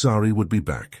 The Voxari would be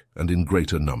back, and in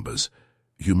greater numbers.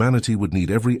 Humanity would need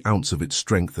every ounce of its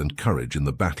strength and courage in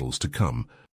the battles to come.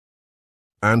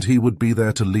 And he would be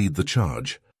there to lead the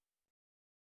charge.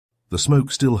 The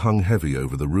smoke still hung heavy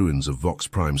over the ruins of Vox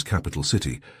Prime's capital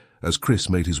city as Chris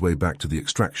made his way back to the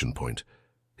extraction point.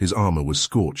 His armor was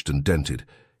scorched and dented,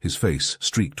 his face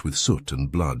streaked with soot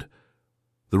and blood.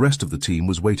 The rest of the team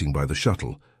was waiting by the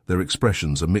shuttle, their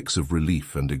expressions a mix of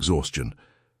relief and exhaustion.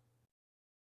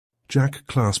 Jack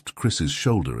clasped Chris's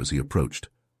shoulder as he approached.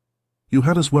 "You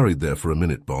had us worried there for a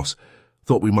minute, boss.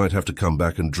 Thought we might have to come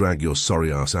back and drag your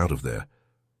sorry ass out of there."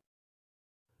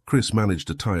 Chris managed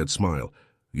a tired smile.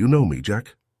 "You know me,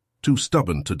 Jack. Too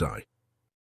stubborn to die."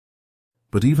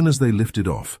 But even as they lifted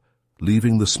off,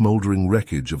 leaving the smoldering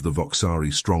wreckage of the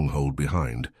Voxari stronghold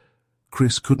behind.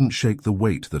 Chris couldn't shake the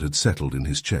weight that had settled in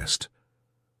his chest.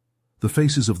 The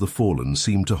faces of the fallen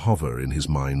seemed to hover in his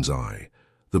mind's eye,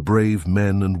 the brave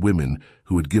men and women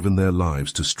who had given their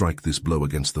lives to strike this blow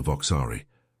against the Voxari.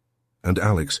 And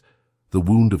Alex, the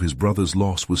wound of his brother's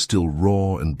loss was still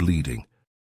raw and bleeding.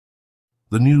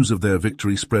 The news of their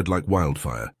victory spread like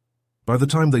wildfire. By the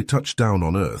time they touched down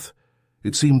on Earth,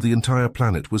 it seemed the entire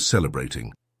planet was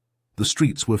celebrating. The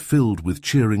streets were filled with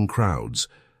cheering crowds,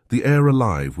 the air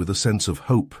alive with a sense of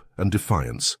hope and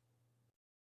defiance.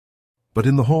 But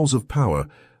in the halls of power,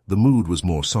 the mood was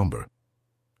more somber.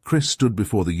 Chris stood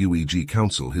before the UEG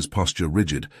Council, his posture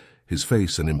rigid, his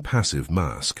face an impassive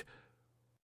mask.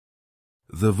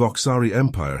 "The Voxari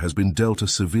Empire has been dealt a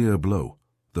severe blow,"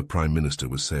 the Prime Minister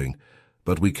was saying,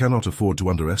 "but we cannot afford to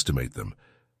underestimate them.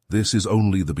 This is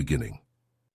only the beginning."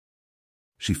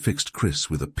 She fixed Chris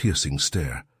with a piercing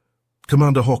stare.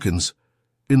 "Commander Hawkins,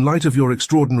 in light of your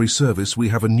extraordinary service, we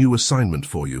have a new assignment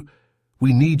for you.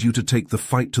 We need you to take the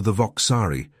fight to the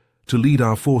Voxari, to lead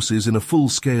our forces in a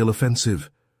full-scale offensive.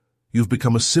 You've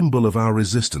become a symbol of our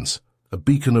resistance, a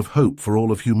beacon of hope for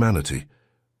all of humanity.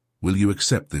 Will you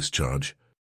accept this charge?"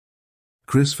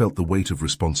 Chris felt the weight of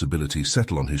responsibility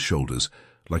settle on his shoulders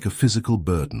like a physical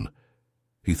burden.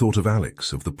 He thought of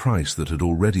Alex, of the price that had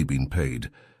already been paid,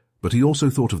 but he also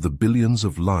thought of the billions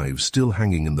of lives still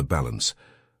hanging in the balance,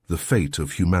 the fate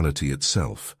of humanity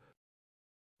itself.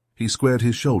 He squared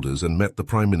his shoulders and met the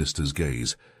Prime Minister's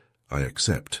gaze. "I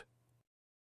accept."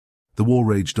 The war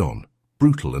raged on,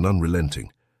 brutal and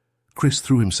unrelenting. Chris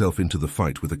threw himself into the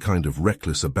fight with a kind of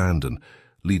reckless abandon,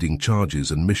 leading charges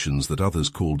and missions that others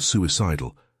called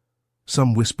suicidal.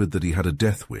 Some whispered that he had a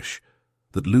death wish,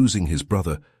 that losing his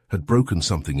brother had broken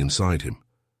something inside him.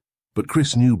 But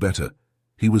Chris knew better.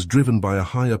 He was driven by a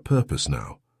higher purpose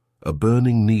now, a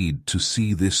burning need to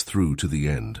see this through to the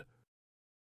end.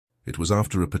 It was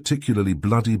after a particularly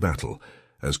bloody battle,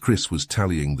 as Chris was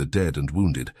tallying the dead and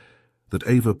wounded, that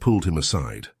Ava pulled him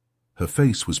aside. Her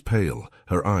face was pale,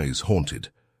 her eyes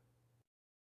haunted.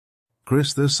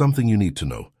 "Chris, there's something you need to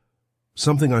know.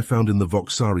 Something I found in the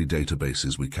Voxari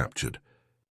databases we captured."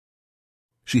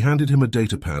 She handed him a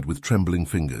datapad with trembling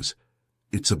fingers.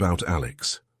 "It's about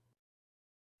Alex."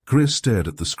 Chris stared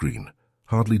at the screen,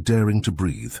 hardly daring to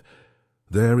breathe.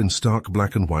 There, in stark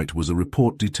black and white, was a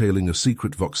report detailing a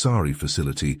secret Voxari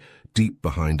facility deep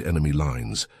behind enemy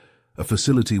lines, a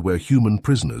facility where human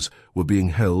prisoners were being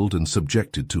held and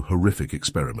subjected to horrific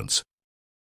experiments.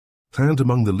 And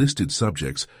among the listed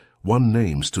subjects, one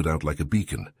name stood out like a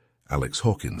beacon: Alex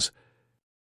Hawkins.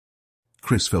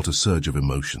 Chris felt a surge of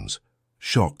emotions: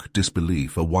 shock,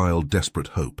 disbelief, a wild, desperate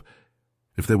hope.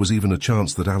 If there was even a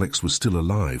chance that Alex was still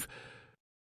alive.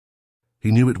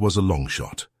 He knew it was a long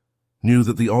shot, knew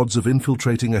that the odds of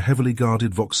infiltrating a heavily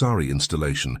guarded Voxari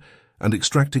installation and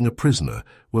extracting a prisoner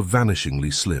were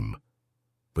vanishingly slim.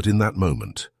 But in that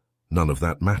moment, none of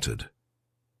that mattered.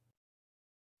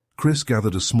 Chris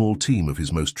gathered a small team of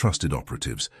his most trusted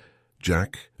operatives,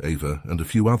 Jack, Ava, and a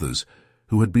few others,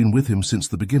 who had been with him since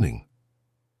the beginning.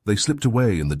 They slipped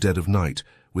away in the dead of night,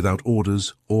 without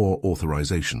orders or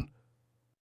authorization.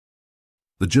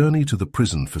 The journey to the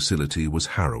prison facility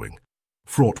was harrowing,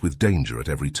 fraught with danger at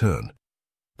every turn.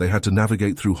 They had to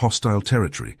navigate through hostile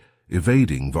territory,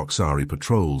 evading Voxari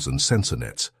patrols and sensor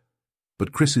nets.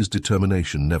 But Chris's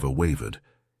determination never wavered,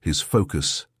 his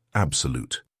focus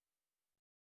absolute.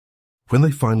 When they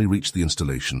finally reached the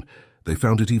installation, they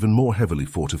found it even more heavily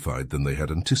fortified than they had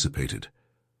anticipated.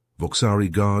 Voxari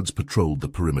guards patrolled the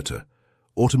perimeter.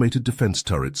 Automated defense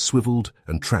turrets swiveled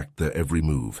and tracked their every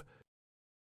move.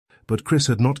 But Chris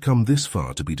had not come this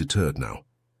far to be deterred now.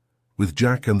 With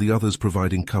Jack and the others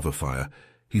providing cover fire,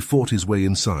 he fought his way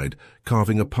inside,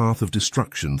 carving a path of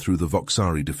destruction through the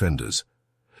Voxari defenders.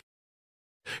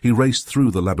 He raced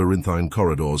through the labyrinthine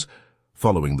corridors,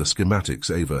 following the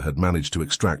schematics Ava had managed to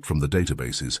extract from the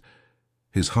databases.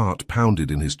 His heart pounded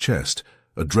in his chest,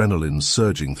 adrenaline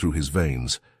surging through his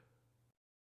veins.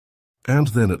 And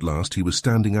then at last he was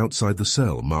standing outside the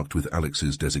cell marked with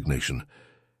Alex's designation.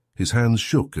 His hands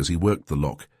shook as he worked the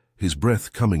lock, his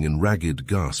breath coming in ragged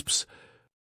gasps.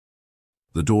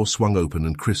 The door swung open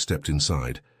and Chris stepped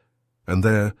inside. And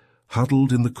there,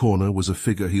 huddled in the corner, was a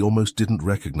figure he almost didn't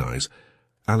recognize.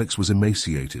 Alex was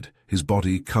emaciated, his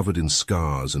body covered in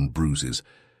scars and bruises.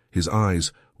 His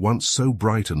eyes, once so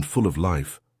bright and full of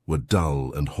life, were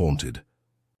dull and haunted.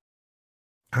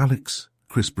 "Alex,"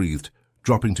 Chris breathed,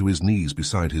 dropping to his knees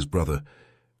beside his brother.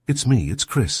 "It's me, it's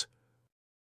Chris."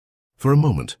 For a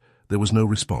moment, there was no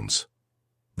response.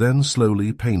 Then,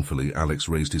 slowly, painfully, Alex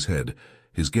raised his head,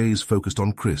 His gaze focused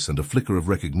on Chris, and a flicker of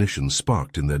recognition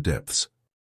sparked in their depths.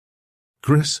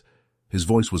 "Chris?" His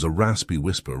voice was a raspy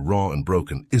whisper, raw and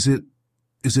broken. Is it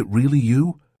really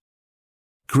you?"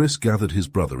 Chris gathered his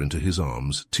brother into his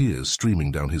arms, tears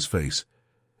streaming down his face.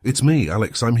 "It's me,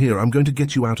 Alex. I'm here. I'm going to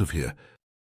get you out of here."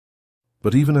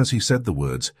 But even as he said the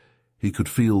words, he could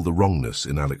feel the wrongness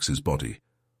in Alex's body,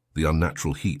 the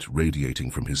unnatural heat radiating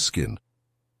from his skin.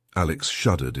 Alex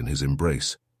shuddered in his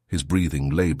embrace, his breathing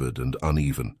labored and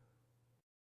uneven.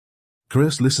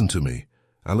 "Chris, listen to me."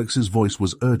 Alex's voice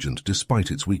was urgent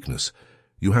despite its weakness.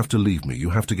 "You have to leave me.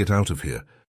 You have to get out of here."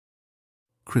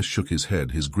 Chris shook his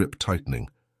head, his grip tightening.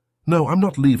 "No, I'm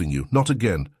not leaving you. Not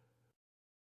again."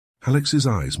 Alex's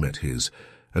eyes met his,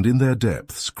 and in their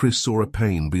depths Chris saw a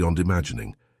pain beyond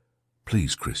imagining.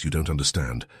 "Please, Chris, you don't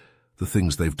understand. The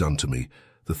things they've done to me,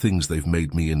 the things they've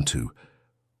made me into.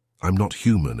 I'm not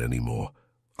human anymore.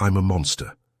 I'm a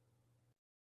monster."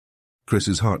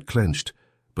 Chris's heart clenched,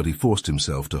 but he forced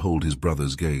himself to hold his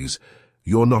brother's gaze.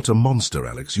 "You're not a monster,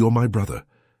 Alex. You're my brother,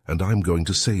 and I'm going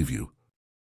to save you."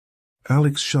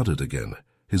 Alex shuddered again,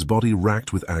 his body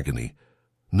racked with agony.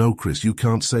 "No, Chris, you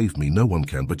can't save me. No one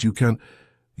can, but you can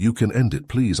end it,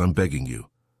 please. I'm begging you."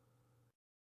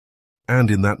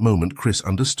 And in that moment, Chris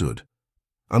understood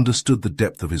the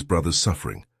depth of his brother's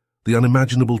suffering, the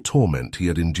unimaginable torment he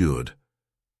had endured.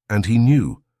 And he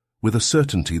knew, with a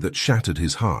certainty that shattered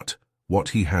his heart, what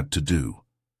he had to do.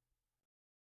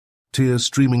 Tears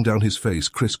streaming down his face,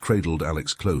 Chris cradled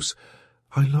Alex close.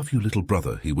 "I love you, little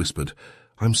brother," he whispered.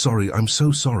 "I'm sorry, I'm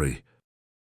so sorry."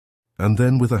 And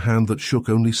then, with a hand that shook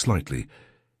only slightly,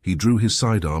 he drew his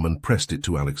sidearm and pressed it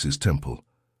to Alex's temple.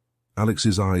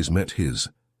 Alex's eyes met his,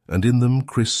 and in them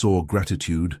Chris saw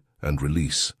gratitude and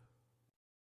release.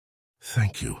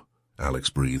 "Thank you," Alex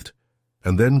breathed,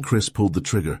 and then Chris pulled the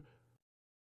trigger.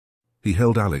 He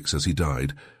held Alex as he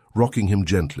died, rocking him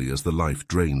gently as the life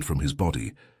drained from his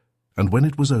body. And when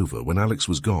it was over, when Alex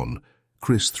was gone,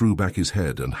 Chris threw back his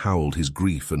head and howled his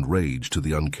grief and rage to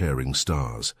the uncaring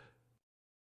stars.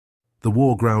 The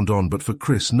war ground on, but for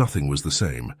Chris nothing was the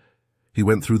same. He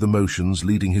went through the motions,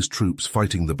 leading his troops,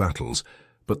 fighting the battles,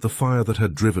 but the fire that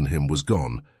had driven him was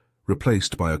gone,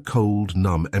 replaced by a cold,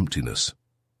 numb emptiness.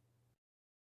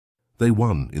 They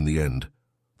won in the end.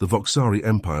 The Voxari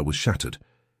Empire was shattered,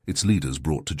 its leaders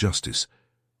brought to justice.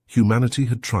 Humanity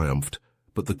had triumphed,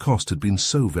 but the cost had been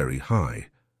so very high.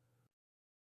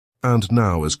 And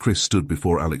now, as Chris stood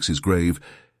before Alex's grave,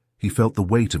 he felt the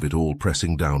weight of it all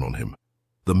pressing down on him.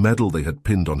 The medal they had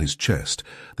pinned on his chest,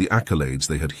 the accolades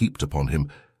they had heaped upon him,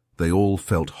 they all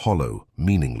felt hollow,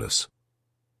 meaningless.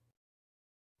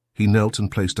 He knelt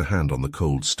and placed a hand on the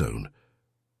cold stone.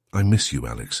 "I miss you,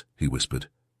 Alex," he whispered.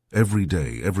 "Every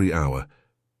day, every hour.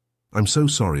 I'm so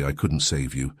sorry I couldn't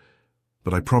save you,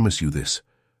 but I promise you this.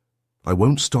 I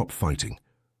won't stop fighting.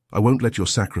 I won't let your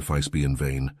sacrifice be in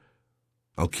vain.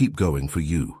 I'll keep going for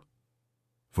you.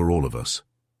 For all of us."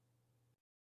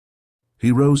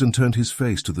 He rose and turned his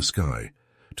face to the sky,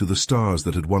 to the stars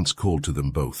that had once called to them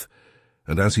both,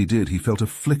 and as he did he felt a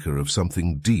flicker of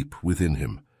something deep within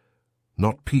him.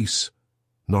 Not peace,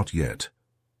 not yet,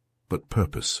 but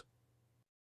purpose.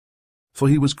 For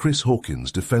he was Chris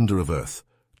Hawkins, defender of Earth,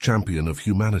 champion of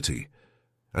humanity,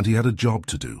 and he had a job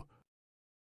to do.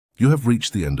 You have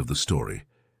reached the end of the story.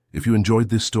 If you enjoyed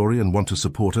this story and want to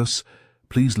support us,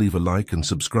 please leave a like and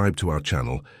subscribe to our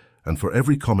channel, and for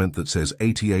every comment that says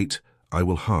 88, I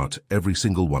will heart every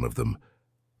single one of them.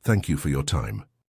 Thank you for your time.